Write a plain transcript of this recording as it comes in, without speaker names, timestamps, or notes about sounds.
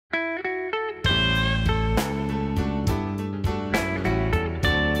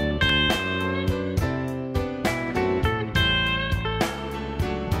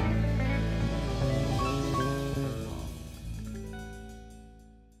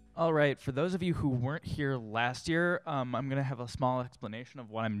All right, for those of you who weren't here last year, I'm going to have a small explanation of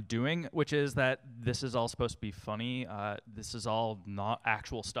what I'm doing, which is that this is all supposed to be funny. This is all not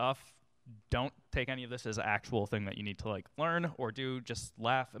actual stuff. Don't take any of this as an actual thing that you need to like learn or do. Just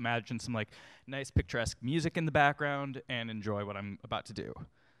laugh, imagine some like nice picturesque music in the background, and enjoy what I'm about to do.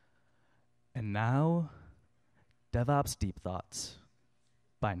 And now, Devops Deep Thoughts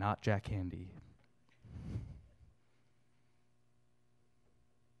by not Jack Handey.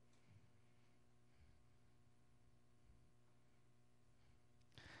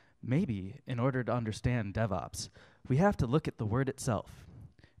 Maybe, in order to understand DevOps, we have to look at the word itself.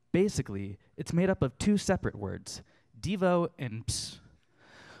 Basically, it's made up of two separate words, Devo and Ps.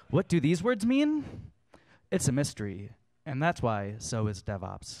 What do these words mean? It's a mystery, and that's why so is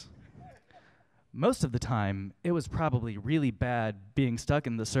DevOps. Most of the time, it was probably really bad being stuck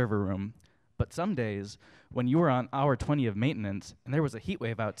in the server room, but some days, when you were on hour 20 of maintenance and there was a heat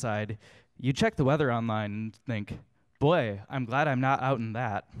wave outside, you check the weather online and think, boy, I'm glad I'm not out in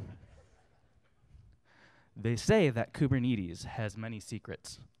that. They say that Kubernetes has many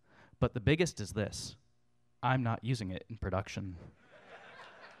secrets, but the biggest is this: I'm not using it in production.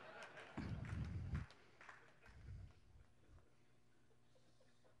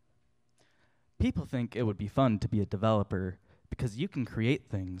 People think it would be fun to be a developer because you can create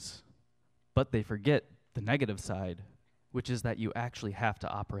things, but they forget the negative side, which is that you actually have to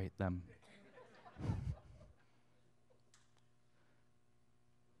operate them.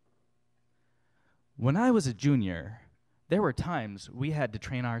 When I was a junior, there were times we had to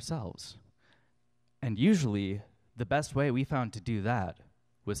train ourselves. And usually, the best way we found to do that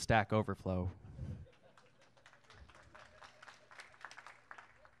was Stack Overflow.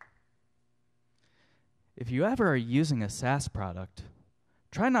 If you ever are using a SaaS product,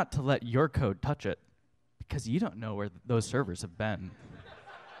 try not to let your code touch it, because you don't know where those servers have been.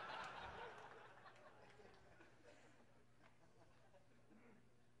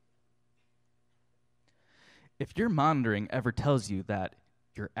 If your monitoring ever tells you that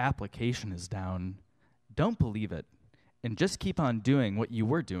your application is down, don't believe it, and just keep on doing what you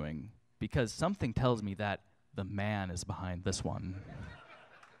were doing, because something tells me that the man is behind this one.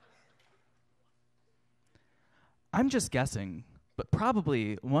 I'm just guessing, but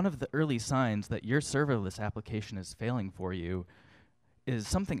probably one of the early signs that your serverless application is failing for you is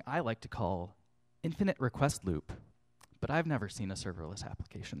something I like to call infinite request loop, but I've never seen a serverless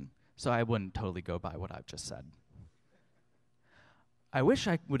application, so I wouldn't totally go by what I've just said. I wish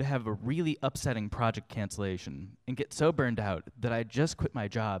I would have a really upsetting project cancellation and get so burned out that I'd just quit my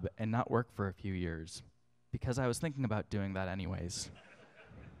job and not work for a few years, because I was thinking about doing that anyways.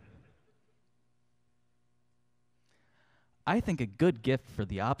 I think a good gift for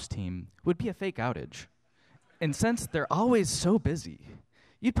the ops team would be a fake outage. And since they're always so busy,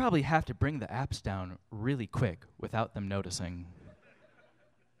 you'd probably have to bring the apps down really quick without them noticing.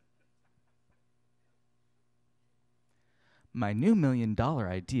 My new $1 million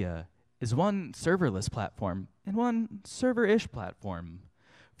idea is one serverless platform and one server-ish platform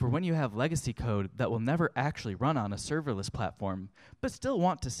for when you have legacy code that will never actually run on a serverless platform, but still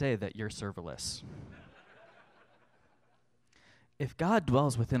want to say that you're serverless. If God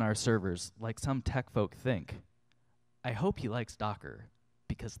dwells within our servers like some tech folk think, I hope he likes Docker,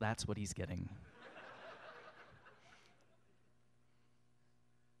 because that's what he's getting.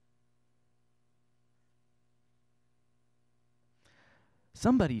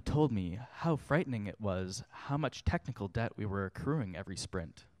 Somebody told me how frightening it was how much technical debt we were accruing every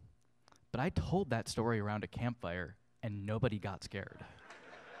sprint. But I told that story around a campfire, and nobody got scared.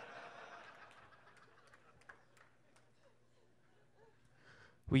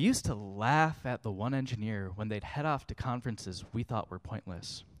 We used to laugh at the one engineer when they'd head off to conferences we thought were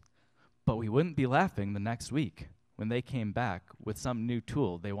pointless. But we wouldn't be laughing the next week when they came back with some new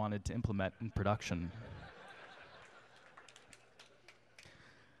tool they wanted to implement in production.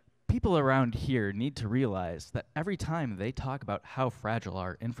 People around here need to realize that every time they talk about how fragile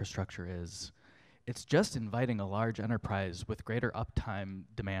our infrastructure is, it's just inviting a large enterprise with greater uptime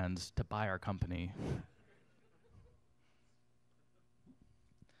demands to buy our company.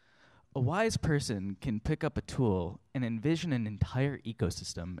 A wise person can pick up a tool and envision an entire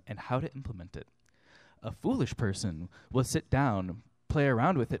ecosystem and how to implement it. A foolish person will sit down, play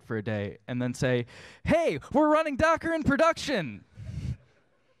around with it for a day, and then say, "Hey, we're running Docker in production!"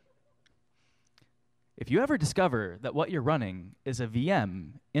 If you ever discover that what you're running is a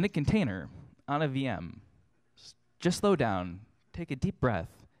VM in a container on a VM, just slow down, take a deep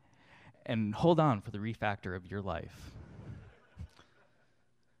breath, and hold on for the refactor of your life.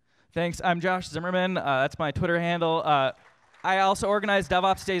 Thanks. I'm Josh Zimmerman. That's my Twitter handle. I also organized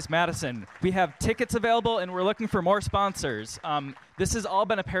DevOps Days Madison. We have tickets available, and we're looking for more sponsors. This has all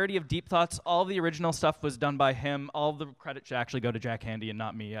been a parody of Deep Thoughts. All the original stuff was done by him. All the credit should actually go to Jack Handey and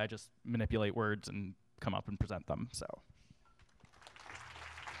not me. I just manipulate words and come up and present them. So.